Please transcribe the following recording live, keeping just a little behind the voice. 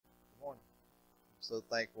so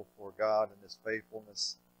thankful for God and His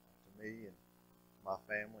faithfulness to me and my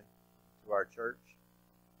family, to our church.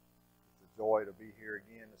 It's a joy to be here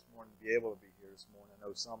again this morning, to be able to be here this morning. I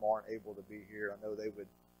know some aren't able to be here. I know they would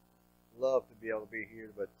love to be able to be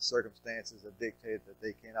here, but circumstances have dictated that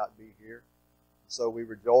they cannot be here. So we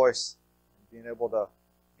rejoice in being able to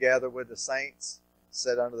gather with the saints,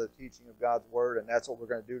 sit under the teaching of God's Word, and that's what we're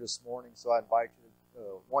going to do this morning. So I invite you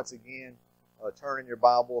to, once again, turn in your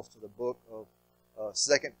Bibles to the book of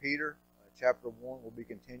 2 Peter, chapter 1. We'll be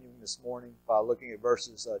continuing this morning by looking at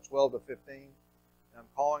verses 12 to 15. And I'm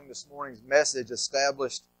calling this morning's message,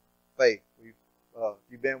 Established Faith. If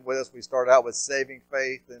you've been with us, we started out with saving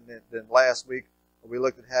faith, and then last week we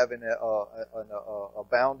looked at having an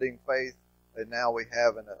abounding faith, and now we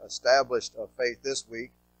have an established faith this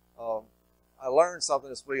week. I learned something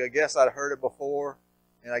this week. I guess I'd heard it before,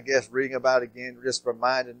 and I guess reading about it again just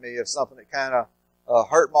reminded me of something that kind of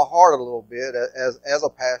hurt my heart a little bit as a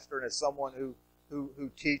pastor and as someone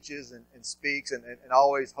who teaches and speaks and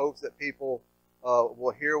always hopes that people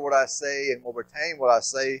will hear what I say and will retain what I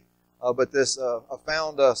say. But this I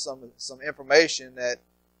found some information that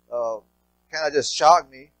kind of just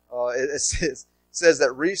shocked me. It says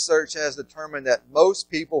that research has determined that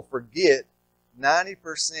most people forget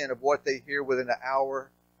 90% of what they hear within an hour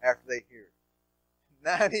after they hear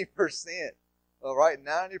it. 90%. Right,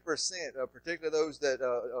 90%, particularly those that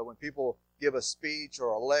when people give a speech or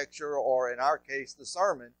a lecture, or in our case, the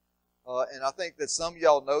sermon. And I think that some of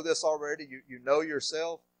y'all know this already. You know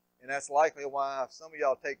yourself, and that's likely why some of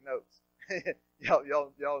y'all take notes.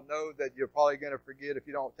 y'all know that you're probably going to forget if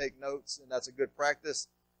you don't take notes, and that's a good practice.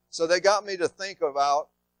 So they got me to think about,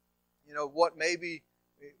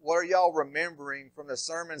 what are y'all remembering from the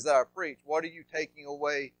sermons that I preach? What are you taking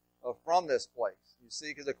away from this place? You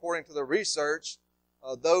see, because according to the research,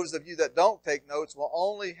 those of you that don't take notes will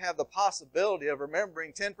only have the possibility of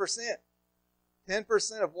remembering 10%.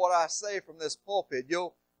 10% of what I say from this pulpit.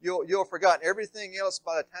 You'll have forgotten everything else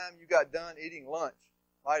by the time you got done eating lunch.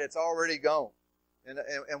 Right? It's already gone. And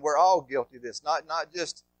we're all guilty of this. Not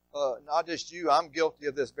just you. I'm guilty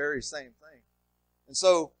of this very same thing. And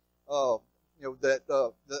so,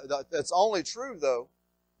 that's only true, though.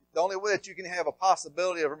 The only way that you can have a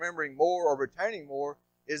possibility of remembering more or retaining more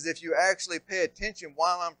is if you actually pay attention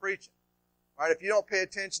while I'm preaching. Right? If you don't pay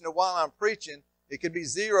attention to while I'm preaching, it could be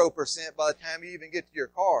 0% by the time you even get to your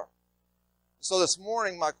car. So this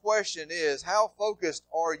morning, my question is, how focused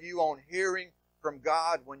are you on hearing from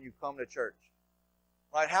God when you come to church?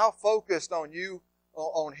 Right? How focused on you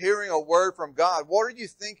on hearing a word from God? What are you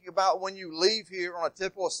thinking about when you leave here on a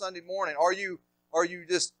typical Sunday morning? Are you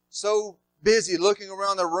just so busy looking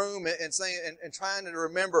around the room and saying and trying to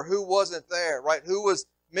remember who wasn't there, right? Who was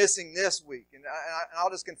missing this week? And I'll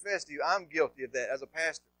just confess to you, I'm guilty of that as a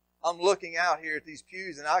pastor. I'm looking out here at these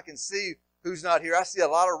pews and I can see who's not here. I see a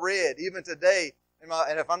lot of red even today, and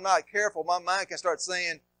if I'm not careful, my mind can start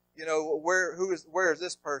saying, where is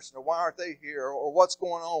this person, or why aren't they here, or what's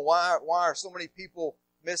going on? Why are so many people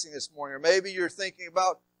missing this morning? Or maybe you're thinking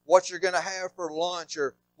about what you're going to have for lunch,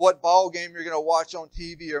 or what ball game you're going to watch on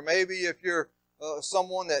TV, or maybe if you're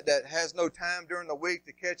someone that has no time during the week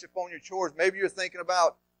to catch up on your chores, maybe you're thinking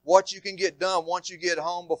about what you can get done once you get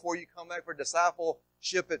home before you come back for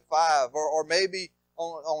discipleship at 5, or maybe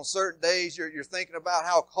on certain days you're thinking about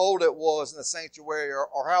how cold it was in the sanctuary,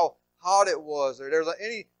 or how hot it was, or there's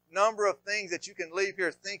any number of things that you can leave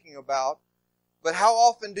here thinking about. But how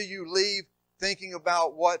often do you leave thinking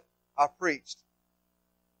about what I preached?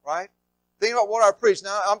 Right? Think about what I preached.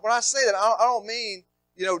 Now, when I say that, I don't mean,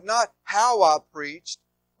 not how I preached,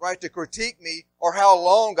 right, to critique me, or how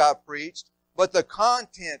long I preached, but the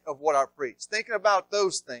content of what I preached. Thinking about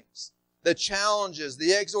those things, the challenges,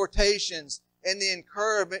 the exhortations, and the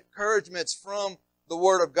encouragements from the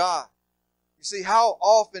Word of God. You see, how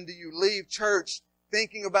often do you leave church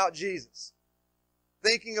thinking about Jesus?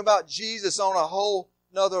 Thinking about Jesus on a whole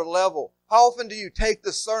nother level. How often do you take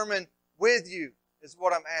the sermon with you, is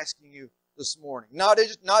what I'm asking you this morning. Not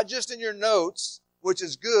just in your notes, which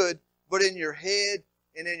is good, but in your head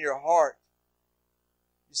and in your heart.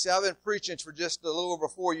 You see, I've been preaching for just a little over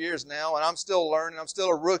 4 years now, and I'm still learning. I'm still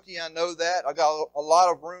a rookie, I know that. I got a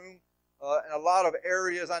lot of room and a lot of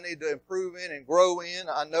areas I need to improve in and grow in.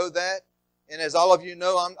 I know that. And as all of you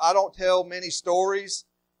know, I don't tell many stories,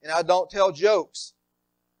 and I don't tell jokes.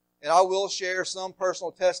 And I will share some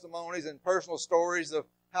personal testimonies and personal stories of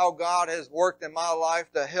how God has worked in my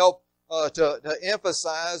life to help to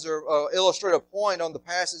emphasize or illustrate a point on the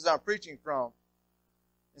passage I'm preaching from.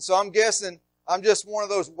 And so I'm guessing I'm just one of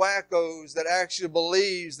those wackos that actually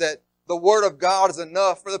believes that the Word of God is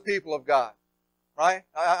enough for the people of God. Right?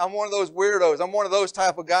 I'm one of those weirdos. I'm one of those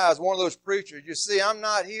type of guys, one of those preachers. You see, I'm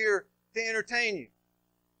not here to entertain you.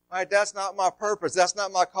 Right? That's not my purpose. That's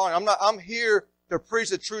not my calling. I'm here to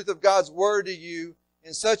preach the truth of God's Word to you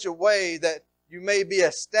in such a way that you may be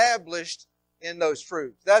established in those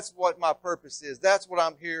truths. That's what my purpose is. That's what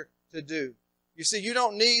I'm here to do. You see, you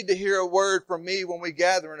don't need to hear a word from me when we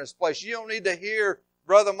gather in this place. You don't need to hear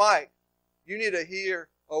Brother Mike. You need to hear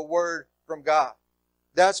a word from God.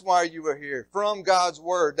 That's why you are here. From God's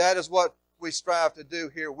Word. That is what we strive to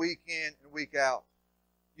do here week in and week out.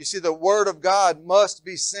 You see, the Word of God must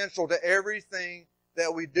be central to everything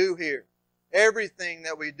that we do here. Everything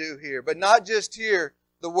that we do here. But not just here.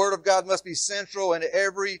 The Word of God must be central in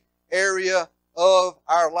every area of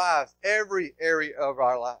our lives. Every area of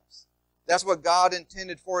our lives. That's what God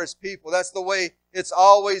intended for His people. That's the way it's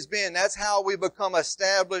always been. That's how we become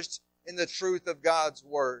established in the truth of God's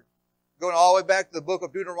Word. Going all the way back to the book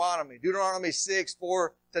of Deuteronomy. Deuteronomy 6,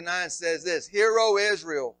 4-9 says this, Hear, O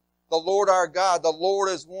Israel, the Lord our God, the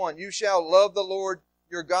Lord is one. You shall love the Lord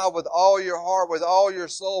your God with all your heart, with all your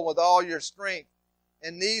soul, with all your strength.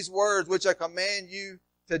 And these words which I command you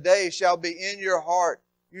today shall be in your heart.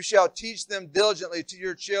 You shall teach them diligently to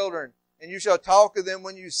your children, and you shall talk of them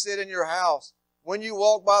when you sit in your house, when you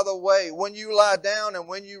walk by the way, when you lie down, and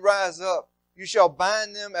when you rise up. You shall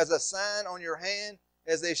bind them as a sign on your hand,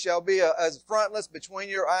 as they shall be as frontlets between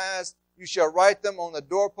your eyes. You shall write them on the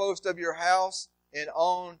doorpost of your house and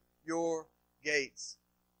on your gates.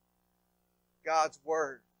 God's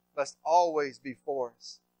Word must always be for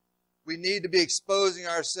us. We need to be exposing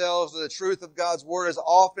ourselves to the truth of God's Word as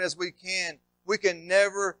often as we can. We can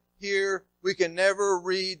never hear, we can never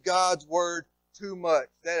read God's Word too much.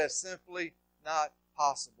 That is simply not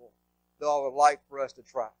possible, though I would like for us to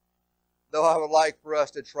try.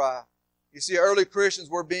 You see, early Christians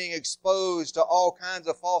were being exposed to all kinds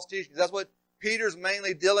of false teachings. That's what Peter's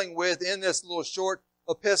mainly dealing with in this little short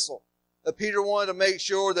epistle. That Peter wanted to make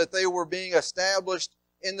sure that they were being established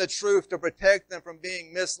in the truth to protect them from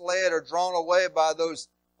being misled or drawn away by those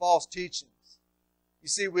false teachings. You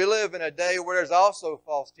see, we live in a day where there's also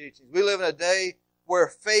false teachings. We live in a day where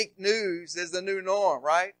fake news is the new norm,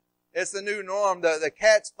 right? It's the new norm. The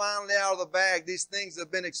cat's finally out of the bag. These things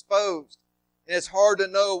have been exposed. And it's hard to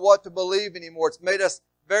know what to believe anymore. It's made us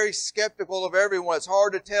very skeptical of everyone. It's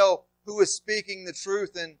hard to tell who is speaking the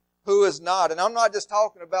truth and who is not. And I'm not just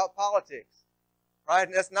talking about politics, right?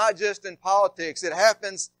 And that's not just in politics. It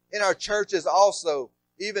happens in our churches also,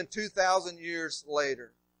 even 2,000 years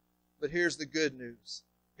later. But here's the good news.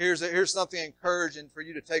 Here's something encouraging for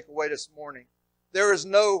you to take away this morning. There is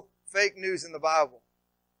no fake news in the Bible,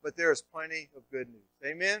 but there is plenty of good news.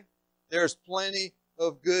 Amen? There's plenty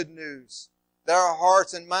of good news. That our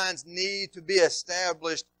hearts and minds need to be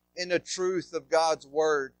established in the truth of God's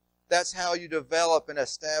Word. That's how you develop an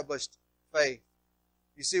established faith.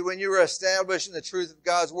 You see, when you are established in the truth of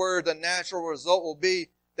God's Word, the natural result will be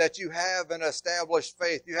that you have an established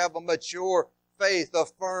faith. You have a mature faith, a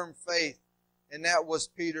firm faith. And that was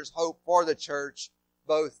Peter's hope for the church,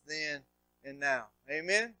 both then and now.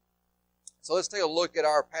 Amen? So let's take a look at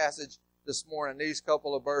our passage this morning, these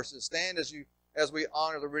couple of verses. Stand as we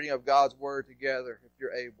honor the reading of God's Word together, if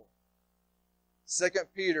you're able. 2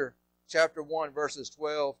 Peter chapter 1, verses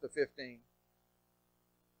 12 to 15.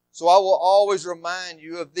 So I will always remind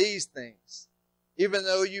you of these things, even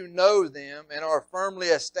though you know them and are firmly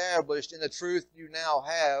established in the truth you now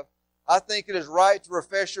have. I think it is right to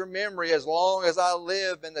refresh your memory as long as I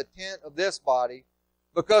live in the tent of this body,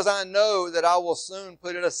 because I know that I will soon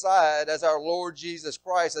put it aside, as our Lord Jesus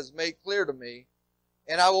Christ has made clear to me,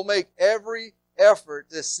 and I will make every effort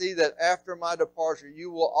to see that after my departure you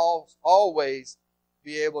will always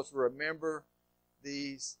be able to remember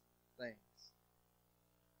these things.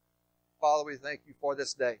 Father, we thank you for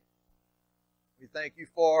this day. We thank you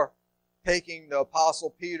for taking the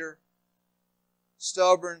Apostle Peter,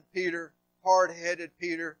 stubborn Peter, hard-headed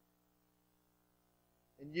Peter,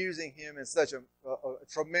 and using him in such a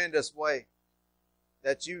tremendous way.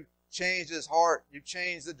 That you changed his heart, you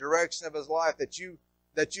changed the direction of his life, that you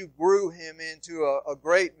grew him into a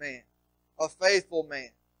great man, a faithful man,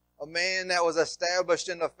 a man that was established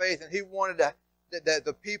in the faith. And he wanted that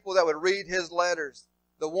the people that would read his letters,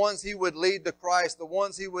 the ones he would lead to Christ, the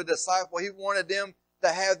ones he would disciple, he wanted them to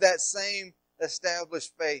have that same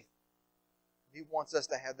established faith. He wants us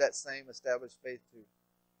to have that same established faith too.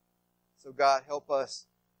 So God, help us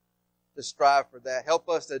to strive for that. Help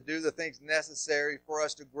us to do the things necessary for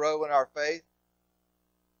us to grow in our faith.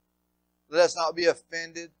 Let us not be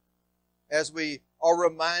offended as we are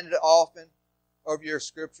reminded often of your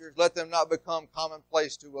scriptures. Let them not become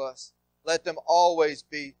commonplace to us. Let them always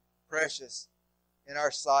be precious in our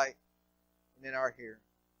sight, and in our hearing.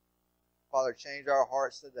 Father, change our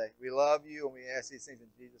hearts today. We love you, and we ask these things in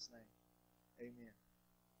Jesus' name. Amen.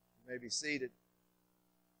 You may be seated.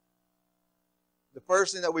 The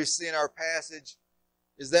first thing that we see in our passage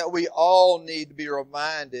is that we all need to be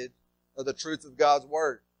reminded of the truth of God's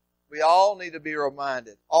Word. We all need to be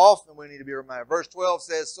reminded. Often we need to be reminded. Verse 12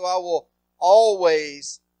 says, so I will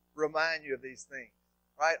always remind you of these things.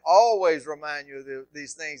 Right? Always remind you of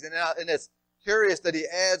these things. And it's curious that he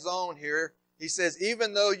adds on here. He says,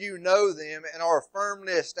 even though you know them and are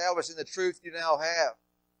firmly established in the truth you now have.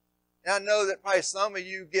 And I know that probably some of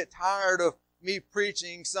you get tired of me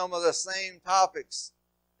preaching some of the same topics.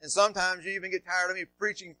 And sometimes you even get tired of me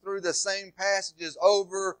preaching through the same passages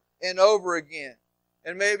over and over again.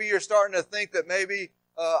 And maybe you're starting to think that maybe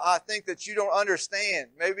I think that you don't understand.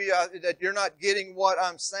 Maybe that you're not getting what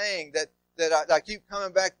I'm saying, that I keep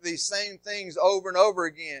coming back to these same things over and over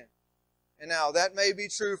again. And now that may be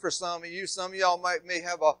true for some of you. Some of y'all may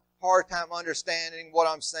have a hard time understanding what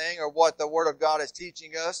I'm saying or what the Word of God is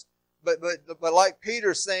teaching us. But like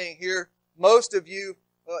Peter's saying here, most of you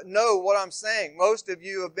know what I'm saying. Most of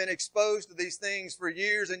you have been exposed to these things for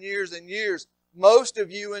years and years and years. Most of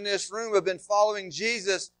you in this room have been following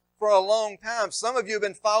Jesus for a long time. Some of you have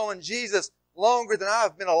been following Jesus longer than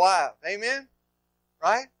I've been alive. Amen?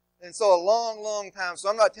 Right? And so a long, long time. So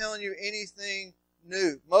I'm not telling you anything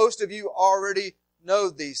new. Most of you already know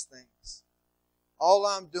these things. All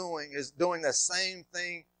I'm doing is doing the same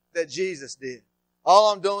thing that Jesus did.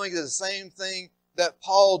 All I'm doing is the same thing that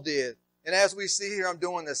Paul did. And as we see here, I'm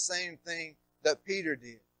doing the same thing that Peter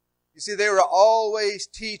did. You see, they were always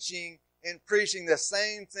teaching and preaching the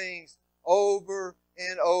same things over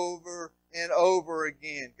and over and over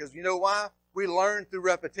again. Because you know why? We learn through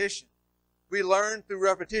repetition. We learn through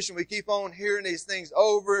repetition. We keep on hearing these things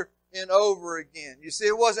over and over again. You see,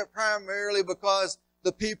 it wasn't primarily because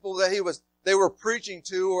the people that they were preaching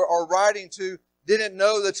to or writing to didn't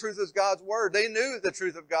know the truth of God's Word. They knew the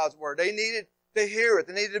truth of God's Word. They needed to hear it.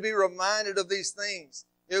 They needed to be reminded of these things.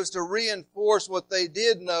 It was to reinforce what they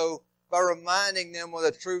did know by reminding them of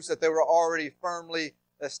the truths that they were already firmly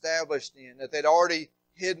established in, that they'd already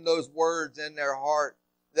hidden those words in their heart.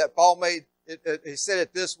 That Paul made it, he said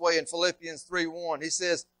it this way in Philippians 3:1. He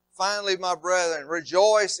says, finally, my brethren,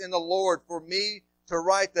 rejoice in the Lord. For me to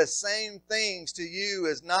write the same things to you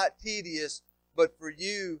is not tedious, but for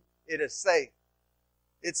you it is safe.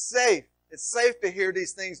 It's safe. It's safe to hear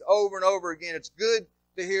these things over and over again. It's good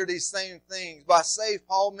to hear these same things. By safe,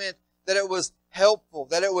 Paul meant that it was helpful,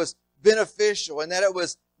 that it was beneficial, and that it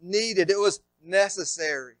was needed. It was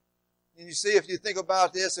necessary. And you see, if you think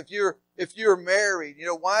about this, if you're married, you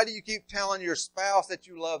know, why do you keep telling your spouse that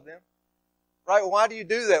you love them? Right? Why do you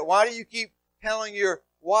do that? Why do you keep telling your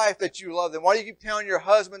wife that you love them? Why do you keep telling your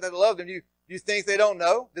husband that you love them? Do you think they don't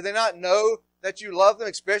know? Do they not know that you love them,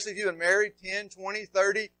 especially if you've been married 10, 20,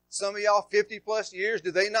 30, some of y'all 50 plus years?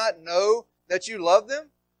 Do they not know that you love them?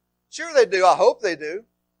 Sure they do. I hope they do.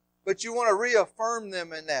 But you want to reaffirm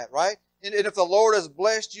them in that, right? And if the Lord has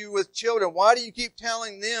blessed you with children, why do you keep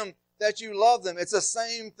telling them that you love them? It's the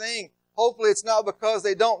same thing. Hopefully it's not because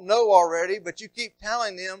they don't know already, but you keep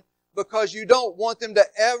telling them because you don't want them to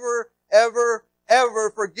ever, ever,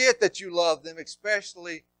 ever forget that you love them,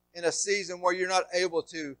 especially in a season where you're not able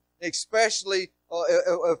to, especially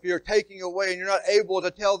if you're taking away and you're not able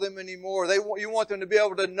to tell them anymore. You want them to be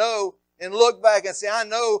able to know and look back and say, I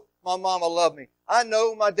know my mama loved me. I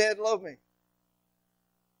know my dad loved me.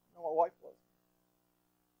 I know my wife loved me.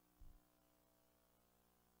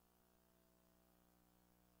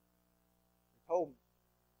 They told me.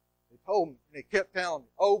 They told me. And they kept telling me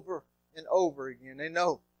over and over again. They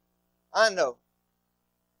know. I know.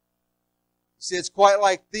 See, it's quite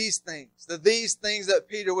like these things. These things that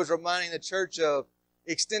Peter was reminding the church of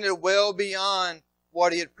extended well beyond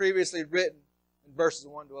what he had previously written in verses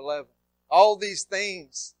 1 to 11. All these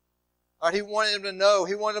things. Right, he wanted them to know.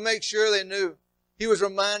 He wanted to make sure they knew. He was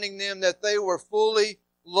reminding them that they were fully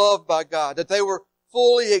loved by God, that they were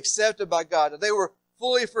fully accepted by God, that they were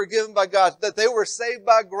fully forgiven by God, that they were saved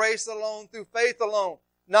by grace alone, through faith alone,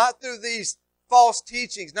 not through these false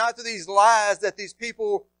teachings, not through these lies that these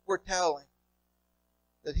people were telling.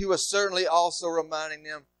 That he was certainly also reminding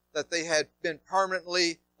them that they had been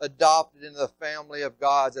permanently adopted into the family of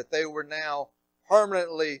God, that they were now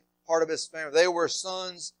permanently part of His family. They were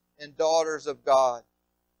sons and daughters of God.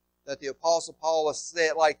 That the Apostle Paul has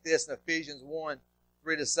said like this in Ephesians 1,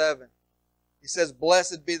 3-7. He says,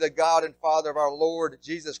 blessed be the God and Father of our Lord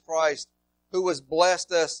Jesus Christ, who has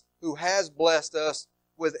blessed us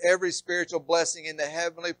with every spiritual blessing in the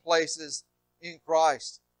heavenly places in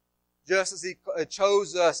Christ. Just as He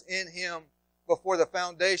chose us in Him before the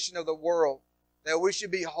foundation of the world, that we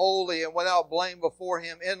should be holy and without blame before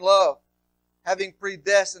Him in love, having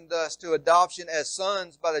predestined us to adoption as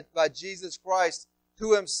sons by Jesus Christ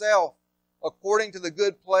to Himself, according to the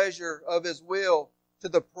good pleasure of His will, to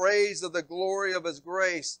the praise of the glory of His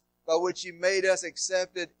grace, by which He made us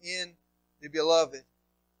accepted in the Beloved.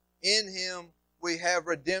 In Him we have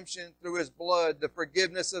redemption through His blood, the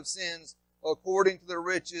forgiveness of sins, according to the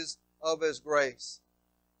riches of His grace.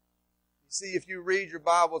 You see, if you read your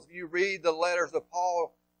Bibles, if you read the letters of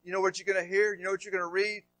Paul, you know what you're going to hear? You know what you're going to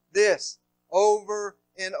read? This, over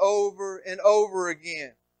and over and over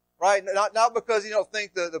again. Right? Not because you don't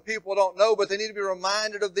think the people don't know, but they need to be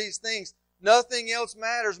reminded of these things. Nothing else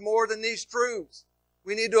matters more than these truths.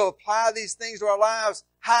 We need to apply these things to our lives,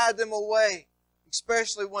 hide them away.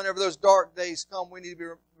 Especially whenever those dark days come, we need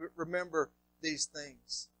to remember these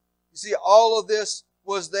things. You see, all of this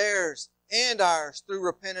was theirs and ours through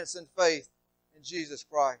repentance and faith in Jesus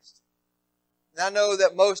Christ. And I know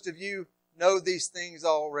that most of you know these things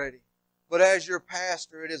already. But as your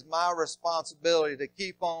pastor, it is my responsibility to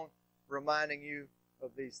keep on reminding you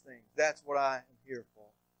of these things. That's what I am here for.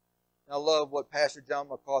 And I love what Pastor John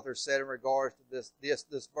MacArthur said in regards to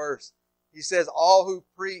this verse. He says, all who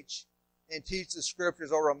preach and teach the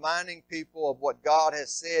Scriptures are reminding people of what God has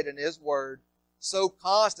said in His Word so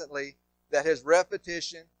constantly that His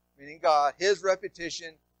repetition, meaning God, His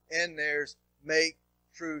repetition and theirs make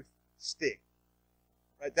truth stick.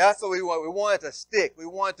 Right? That's what we want. We want it to stick. We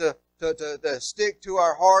want it to stick to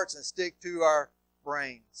our hearts and stick to our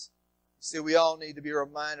brains. You see, we all need to be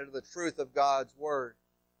reminded of the truth of God's Word.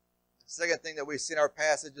 The second thing that we see in our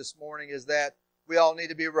passage this morning is that we all need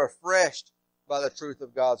to be refreshed by the truth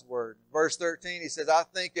of God's Word. Verse 13, he says, I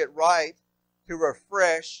think it right to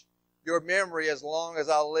refresh your memory as long as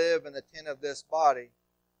I live in the tent of this body.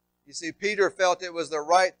 You see, Peter felt it was the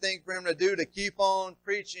right thing for him to do to keep on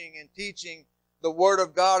preaching and teaching the Word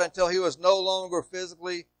of God until he was no longer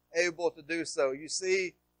physically able to do so. You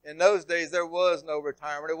see, in those days there was no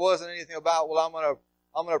retirement. It wasn't anything about, well, I'm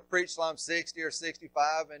going to preach till I'm 60 or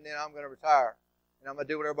 65 and then I'm going to retire. And I'm going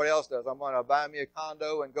to do what everybody else does. I'm going to buy me a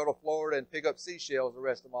condo and go to Florida and pick up seashells the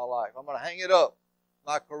rest of my life. I'm going to hang it up.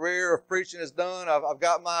 My career of preaching is done. I've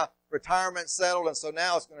got my retirement settled, and so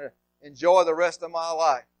now it's going to enjoy the rest of my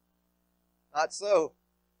life. Not so.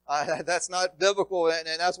 That's not biblical, and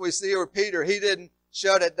that's what we see with Peter. He didn't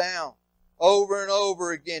shut it down. Over and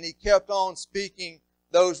over again, he kept on speaking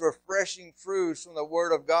those refreshing truths from the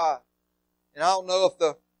Word of God. And I don't know if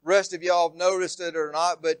the rest of y'all have noticed it or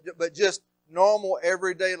not, but just normal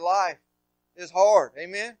everyday life is hard.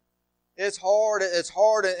 Amen? It's hard. It's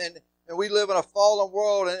hard, and we live in a fallen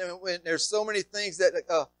world, and there's so many things that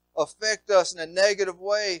affect us in a negative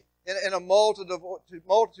way in a multitude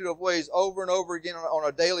of ways over and over again on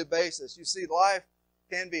a daily basis. You see, life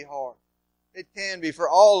can be hard. It can be for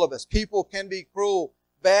all of us. People can be cruel.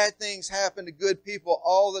 Bad things happen to good people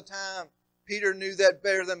all the time. Peter knew that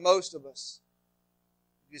better than most of us.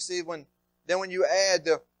 You see, when you add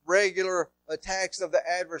the regular attacks of the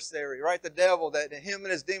adversary, right? The devil, that him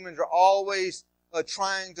and his demons are always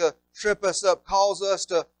trying to trip us up, cause us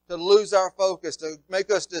to lose our focus, to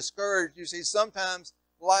make us discouraged. You see, sometimes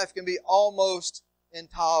life can be almost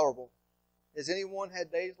intolerable. Has anyone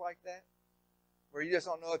had days like that? Where you just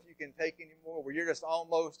don't know if you can take anymore, where you're just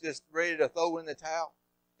almost just ready to throw in the towel?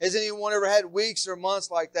 Has anyone ever had weeks or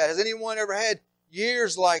months like that? Has anyone ever had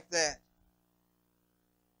years like that?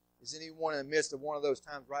 Is anyone in the midst of one of those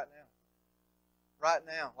times right now? Right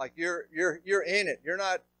now. Like you're in it. You're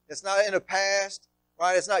not, it's not in the past,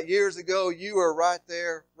 right? It's not years ago. You are right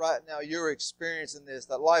there, right now. You're experiencing this.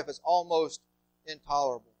 That life is almost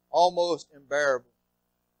intolerable, almost unbearable.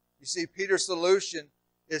 You see, Peter's solution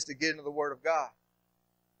is to get into the Word of God.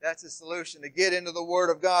 That's his solution, to get into the Word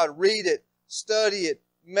of God. Read it, study it,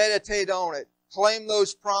 meditate on it, claim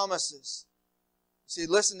those promises. See,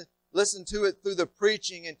 listen to it through the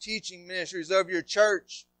preaching and teaching ministries of your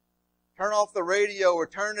church. Turn off the radio or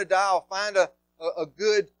turn the dial. Find a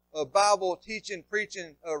good Bible teaching,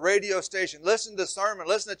 preaching radio station. Listen to sermon.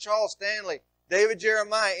 Listen to Charles Stanley, David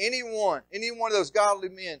Jeremiah, any one of those godly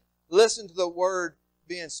men. Listen to the Word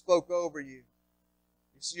being spoke over you.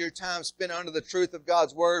 You see, your time spent under the truth of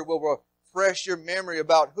God's Word will refresh your memory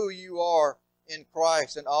about who you are in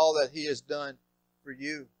Christ and all that He has done for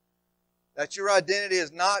you. That your identity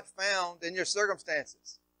is not found in your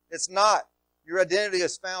circumstances. It's not. Your identity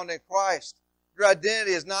is found in Christ. Your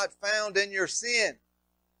identity is not found in your sin.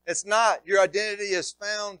 It's not. Your identity is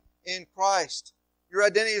found in Christ. Your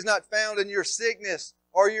identity is not found in your sickness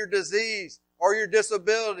or your disease or your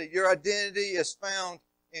disability. Your identity is found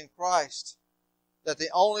in Christ. that the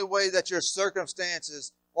only way that your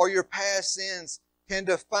circumstances or your past sins can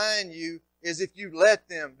define you is if you let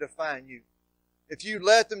them define you. If you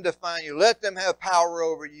let them define you, let them have power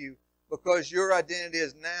over you, because your identity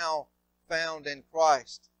is now found in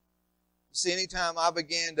Christ. You see, anytime I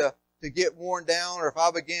begin to get worn down, or if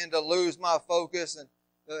I begin to lose my focus, and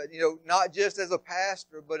not just as a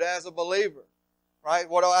pastor, but as a believer, right?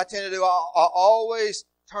 What do I tend to do? I always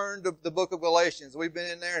turn to the book of Galatians. We've been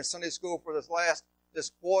in there in Sunday school for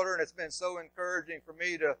this quarter, and it's been so encouraging for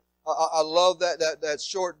me to. I love that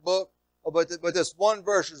short book, but this one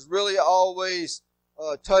verse has really always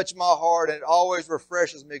touched my heart, and it always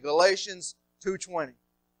refreshes me. Galatians 2:20,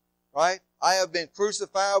 right? I have been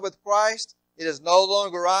crucified with Christ. It is no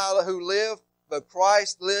longer I who live, but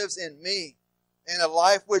Christ lives in me. And the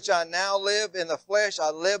life which I now live in the flesh, I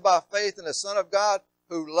live by faith in the Son of God,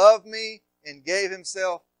 who loved me and gave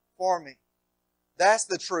himself for me. That's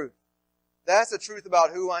the truth. That's the truth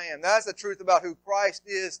about who I am. That's the truth about who Christ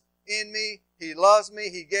is in me. He loves me.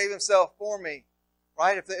 He gave himself for me.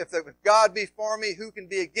 Right? If God be for me, who can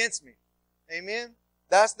be against me? Amen?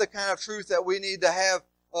 That's the kind of truth that we need to have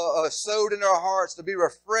sowed in our hearts, to be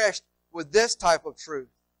refreshed with this type of truth.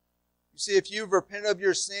 You see, if you've repented of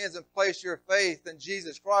your sins and placed your faith in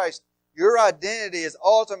Jesus Christ, your identity is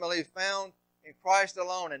ultimately found in Christ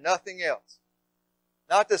alone and nothing else.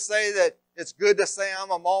 Not to say that it's good to say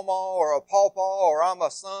I'm a mama or a pawpaw, or I'm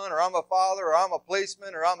a son, or I'm a father, or I'm a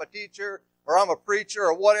policeman, or I'm a teacher, or I'm a preacher,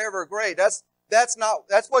 or whatever. Great. That's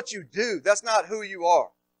what you do. That's not who you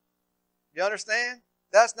are. You understand?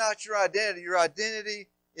 That's not your identity. Your identity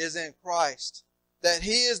is in Christ. That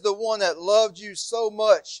He is the one that loved you so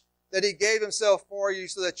much that He gave Himself for you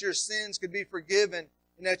so that your sins could be forgiven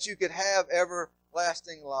and that you could have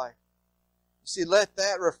everlasting life. You see, let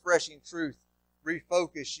that refreshing truth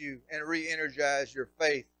refocus you and re-energize your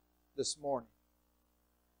faith this morning.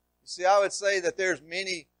 You see, I would say that there's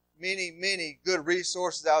many good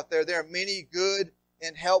resources out there. There are many good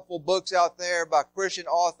and helpful books out there by Christian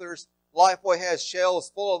authors. Lifeway has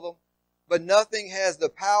shelves full of them. But nothing has the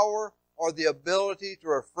power or the ability to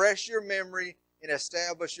refresh your memory and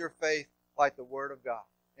establish your faith like the Word of God.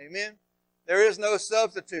 Amen? There is no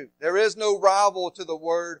substitute. There is no rival to the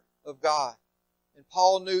Word of God. And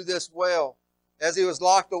Paul knew this well. As he was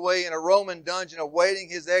locked away in a Roman dungeon awaiting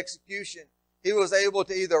his execution, he was able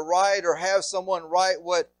to either write or have someone write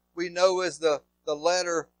what we know as the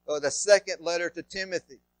letter, the second letter to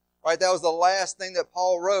Timothy. Right? That was the last thing that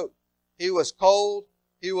Paul wrote. He was cold.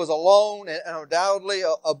 He was alone and undoubtedly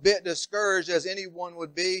a bit discouraged, as anyone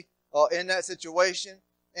would be in that situation.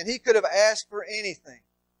 And he could have asked for anything.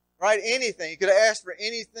 Right? Anything. He could have asked for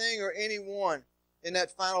anything or anyone in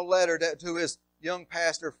that final letter to his young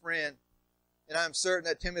pastor friend. And I'm certain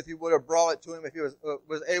that Timothy would have brought it to him if he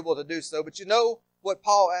was able to do so. But you know what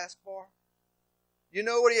Paul asked for? You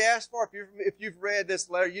know what he asked for? If you've read this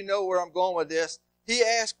letter, you know where I'm going with this. He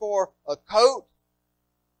asked for a coat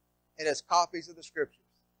and his copies of the Scriptures.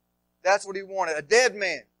 That's what he wanted. A dead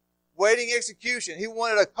man waiting execution. He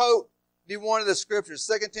wanted a coat. He wanted the Scriptures.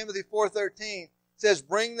 2 Timothy 4:13 says,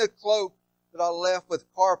 "Bring the cloak that I left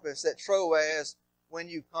with Carpus at Troas when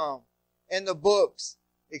you come, and the books,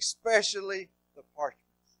 especially the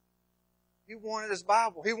parchments." He wanted his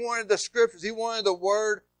Bible. He wanted the Scriptures. He wanted the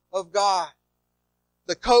Word of God.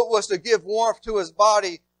 The coat was to give warmth to his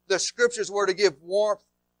body. The Scriptures were to give warmth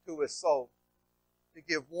to his soul. To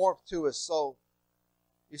give warmth to his soul.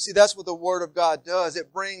 You see, that's what the Word of God does.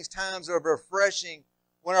 It brings times of refreshing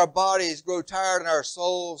when our bodies grow tired and our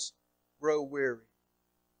souls grow weary.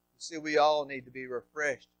 You see, we all need to be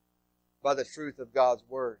refreshed by the truth of God's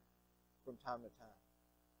Word from time to time.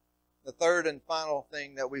 The third and final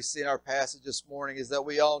thing that we see in our passage this morning is that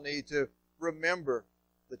we all need to remember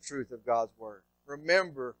the truth of God's Word.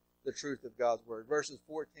 Remember the truth of God's Word. Verses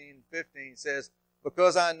 14 and 15 says,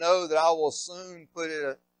 "Because I know that I will soon put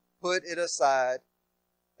it aside,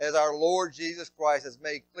 as our Lord Jesus Christ has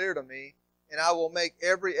made clear to me, and I will make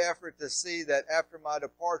every effort to see that after my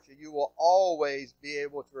departure you will always be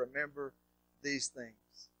able to remember these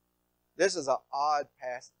things." This is an odd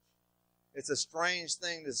passage. It's a strange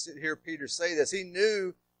thing to hear Peter say this. He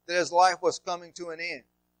knew that his life was coming to an end.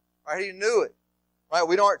 Right? He knew it. Right?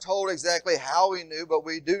 We aren't told exactly how he knew, but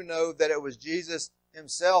we do know that it was Jesus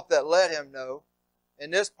himself that let him know.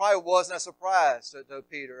 And this probably wasn't a surprise to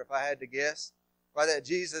Peter, if I had to guess. Right? That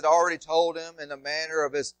Jesus had already told him in the manner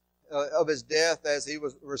of his death as he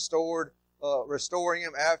was restoring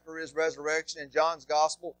him after his resurrection in John's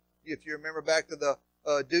Gospel. If you remember back to the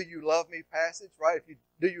 "Do you love me" passage, right?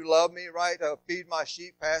 Do you love me, right? Feed my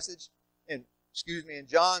sheep passage. In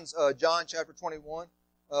John chapter 21.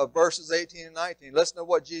 verses 18 and 19. Listen to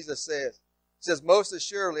what Jesus says. He says, most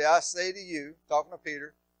assuredly I say to you, talking to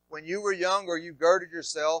Peter, when you were younger you girded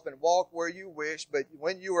yourself and walked where you wish, but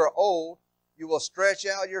when you are old you will stretch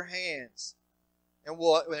out your hands,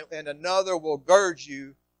 and another will gird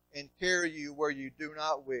you and carry you where you do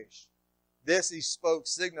not wish. This he spoke,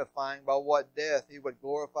 signifying by what death he would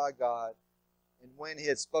glorify God. And when he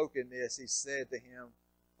had spoken this, he said to him,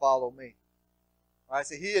 follow me. All right,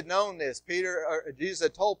 so he had known this. Jesus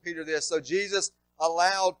had told Peter this. So Jesus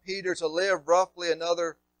allowed Peter to live roughly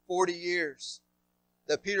another 40 years.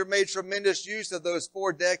 That Peter made tremendous use of those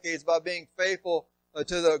 4 decades by being faithful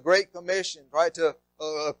to the Great Commission, right? To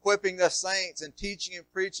equipping the saints and teaching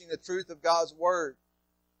and preaching the truth of God's Word.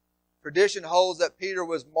 Tradition holds that Peter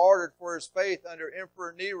was martyred for his faith under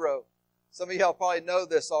Emperor Nero. Some of y'all probably know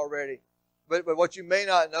this already. But what you may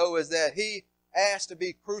not know is that he asked to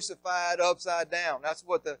be crucified upside down. That's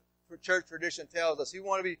what the church tradition tells us. He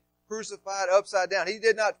wanted to be crucified upside down. He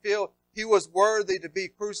did not feel he was worthy to be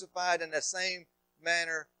crucified in the same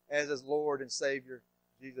manner as his Lord and Savior,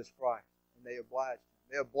 Jesus Christ. And they obliged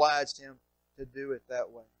him. They obliged him to do it that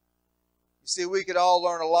way. You see, we could all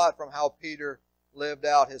learn a lot from how Peter lived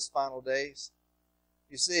out his final days.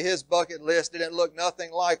 You see, his bucket list didn't look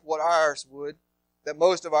nothing like what ours would, that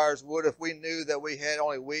most of ours would if we knew that we had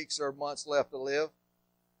only weeks or months left to live.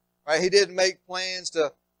 Right? He didn't make plans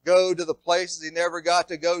to go to the places he never got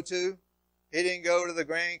to go to. He didn't go to the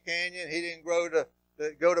Grand Canyon. He didn't go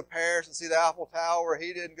to Paris and see the Eiffel Tower.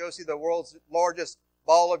 He didn't go see the world's largest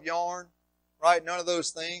ball of yarn. Right? None of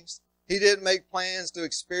those things. He didn't make plans to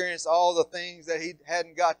experience all the things that he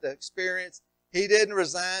hadn't got to experience. He didn't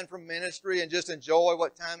resign from ministry and just enjoy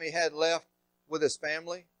what time he had left with his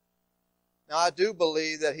family. Now, I do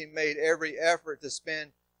believe that he made every effort to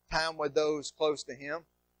spend time with those close to him,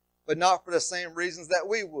 but not for the same reasons that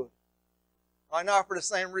we would. Right? Not for the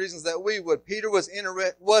same reasons that we would. Peter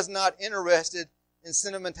was not interested in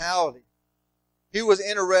sentimentality. He was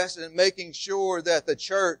interested in making sure that the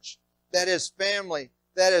church, that his family,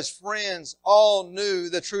 that his friends all knew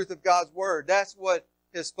the truth of God's Word. That's what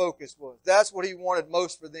his focus was. That's what he wanted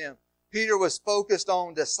most for them. Peter was focused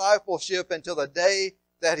on discipleship until the day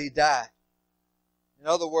that he died. In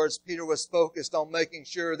other words, Peter was focused on making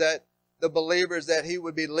sure that the believers that he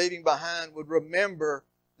would be leaving behind would remember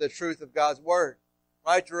the truth of God's Word.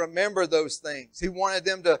 Right? To remember those things. He wanted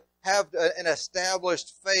them to have an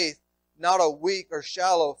established faith, not a weak or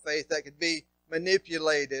shallow faith that could be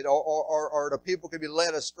manipulated or the people could be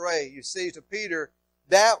led astray. You see, to Peter,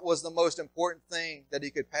 that was the most important thing that he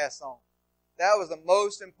could pass on. That was the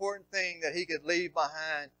most important thing that he could leave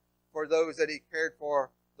behind for those that he cared for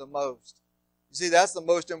the most. You see, that's the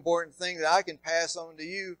most important thing that I can pass on to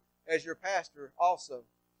you as your pastor also.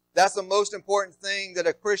 That's the most important thing that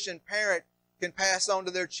a Christian parent can pass on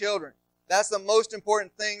to their children. That's the most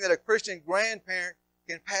important thing that a Christian grandparent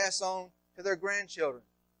can pass on to their grandchildren.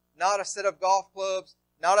 Not a set of golf clubs,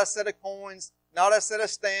 not a set of coins, not a set of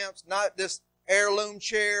stamps, not this heirloom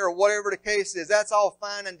chair or whatever the case is. That's all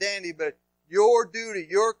fine and dandy, but your duty,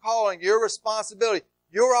 your calling, your responsibility,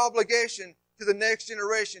 your obligation to the next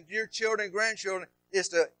generation, to your children and grandchildren, is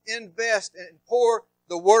to invest and pour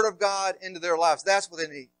the Word of God into their lives. That's what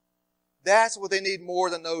they need. That's what they need more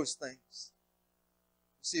than those things.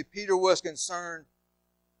 See, Peter was concerned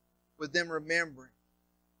with them remembering.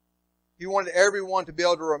 He wanted everyone to be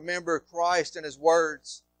able to remember Christ and His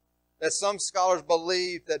words. That some scholars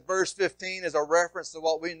believe that verse 15 is a reference to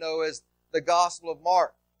what we know as the Gospel of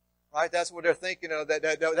Mark. Right? That's what they're thinking of.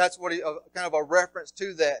 That's what kind of a reference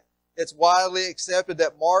to that. It's widely accepted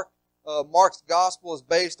that Mark's Gospel is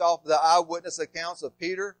based off of the eyewitness accounts of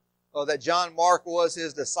Peter. That John Mark was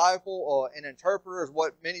his disciple and interpreter is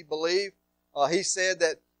what many believe. He said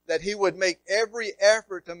that he would make every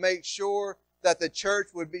effort to make sure that the church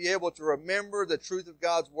would be able to remember the truth of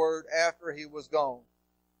God's Word after he was gone.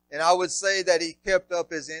 And I would say that he kept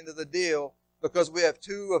up his end of the deal because we have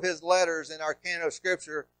 2 of his letters in our canon of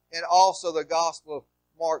Scripture and also the Gospel of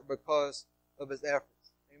Mark because of his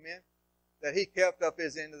efforts. Amen? That he kept up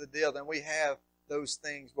his end of the deal, and we have those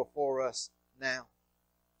things before us now.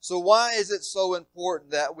 So why is it so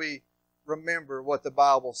important that we remember what the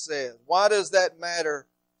Bible says? Why does that matter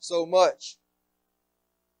so much?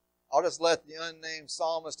 I'll just let the unnamed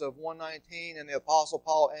psalmist of 119 and the Apostle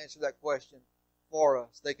Paul answer that question for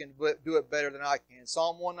us. They can do it better than I can.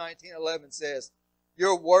 Psalm 119:11 says,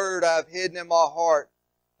 "Your word I've hidden in my heart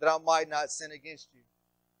that I might not sin against you."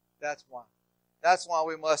 That's why. That's why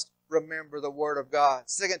we must remember the Word of God.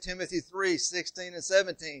 2 Timothy 3:16 and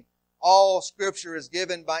 17. All Scripture is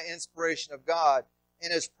given by inspiration of God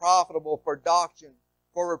and is profitable for doctrine,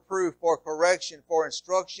 for reproof, for correction, for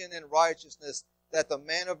instruction in righteousness, that the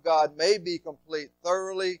man of God may be complete,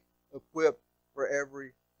 thoroughly equipped for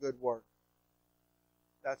every good work.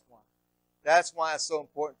 That's why. That's why it's so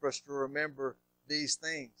important for us to remember these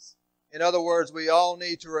things. In other words, we all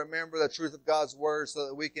need to remember the truth of God's Word so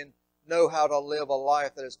that we can know how to live a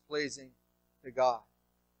life that is pleasing to God.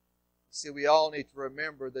 See, we all need to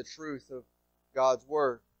remember the truth of God's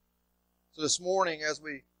Word. So this morning, as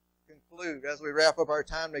we conclude, as we wrap up our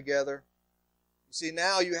time together, you see,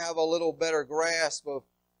 now you have a little better grasp of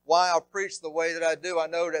why I preach the way that I do. I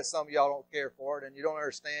know that some of y'all don't care for it and you don't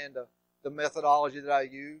understand the methodology that I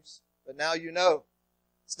use, but now you know.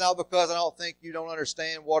 It's not because I don't think you don't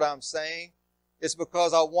understand what I'm saying. It's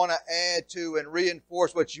because I want to add to and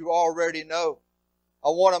reinforce what you already know. I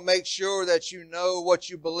want to make sure that you know what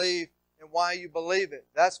you believe and why you believe it.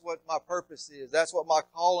 That's what my purpose is. That's what my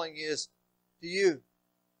calling is to you.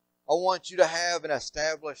 I want you to have an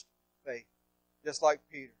established faith, just like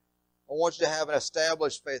Peter. I want you to have an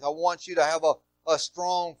established faith. I want you to have a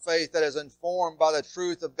strong faith that is informed by the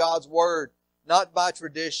truth of God's Word, not by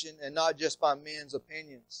tradition and not just by men's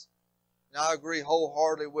opinions. And I agree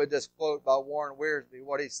wholeheartedly with this quote by Warren Wiersbe,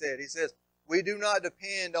 what he said. He says, "We do not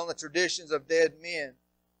depend on the traditions of dead men.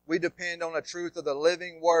 We depend on the truth of the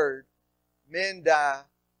living Word. Men die,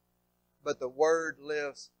 but the Word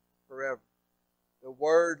lives forever." The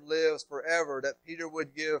Word lives forever. That Peter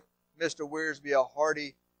would give Mr. Wiersbe a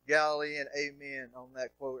hearty Galilean amen on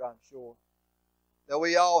that quote, I'm sure. That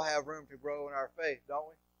we all have room to grow in our faith, don't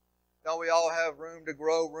we? Don't we all have room to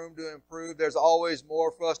grow, room to improve? There's always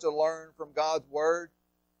more for us to learn from God's Word.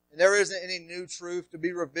 And there isn't any new truth to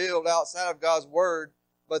be revealed outside of God's Word,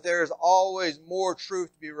 but there is always more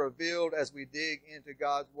truth to be revealed as we dig into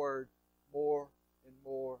God's Word more and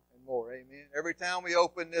more and more. Amen. Every time we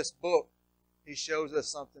open this book, He shows us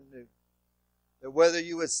something new. That whether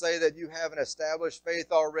you would say that you have an established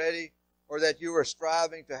faith already or that you are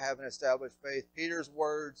striving to have an established faith, Peter's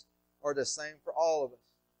words are the same for all of us.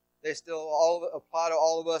 They still all apply to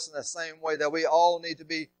all of us in the same way, that we all need to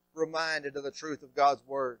be reminded of the truth of God's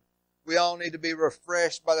Word. We all need to be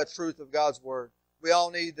refreshed by the truth of God's Word. We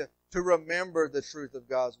all need to remember the truth of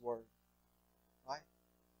God's Word. Right?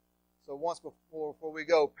 So once before we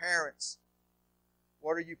go, parents,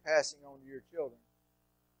 what are you passing on to your children?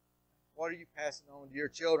 What are you passing on to your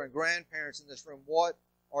children? Grandparents in this room, what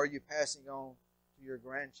are you passing on to your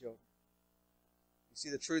grandchildren? You see,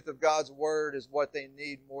 the truth of God's Word is what they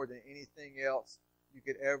need more than anything else you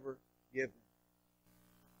could ever give them.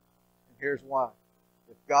 And here's why.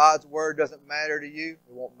 If God's Word doesn't matter to you,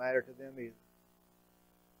 it won't matter to them either.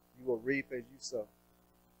 You will reap as you sow.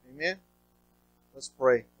 Amen? Let's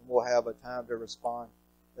pray, and we'll have a time to respond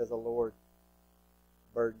as the Lord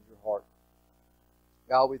burdens your heart.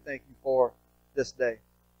 God, we thank you for this day.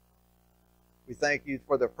 We thank you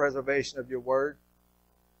for the preservation of your Word.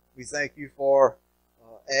 We thank you for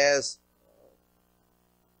as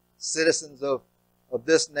citizens of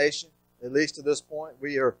this nation, at least to this point,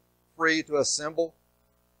 we are free to assemble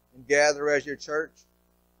and gather as your church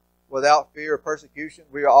without fear of persecution.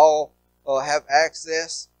 We all have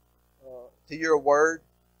access to your Word,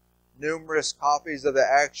 numerous copies of the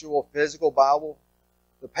actual physical Bible,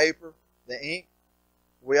 the paper, the ink.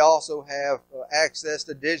 We also have access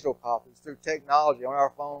to digital copies through technology on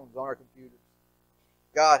our phones, on our computers.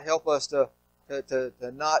 God, help us to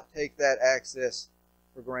not take that access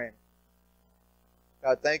for granted.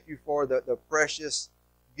 God, thank you for the precious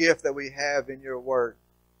gift that we have in your Word.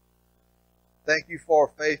 Thank you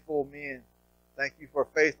for faithful men. Thank you for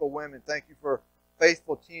faithful women. Thank you for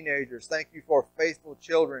faithful teenagers. Thank you for faithful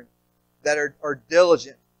children that are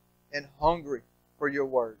diligent and hungry for your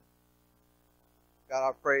Word. God,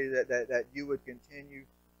 I pray that you would continue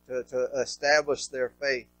to establish their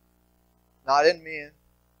faith, not in men,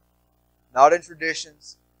 not in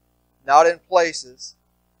traditions, not in places,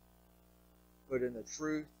 but in the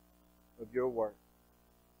truth of your Word.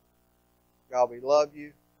 God, we love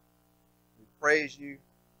you, we praise you,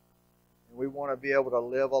 and we want to be able to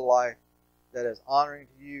live a life that is honoring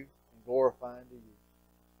to you and glorifying to you.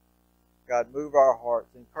 God, move our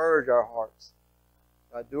hearts, encourage our hearts.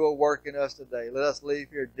 God, do a work in us today. Let us leave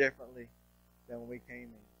here differently than when we came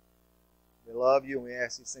in. We love you and we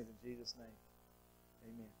ask these things in Jesus' name.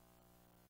 Amen.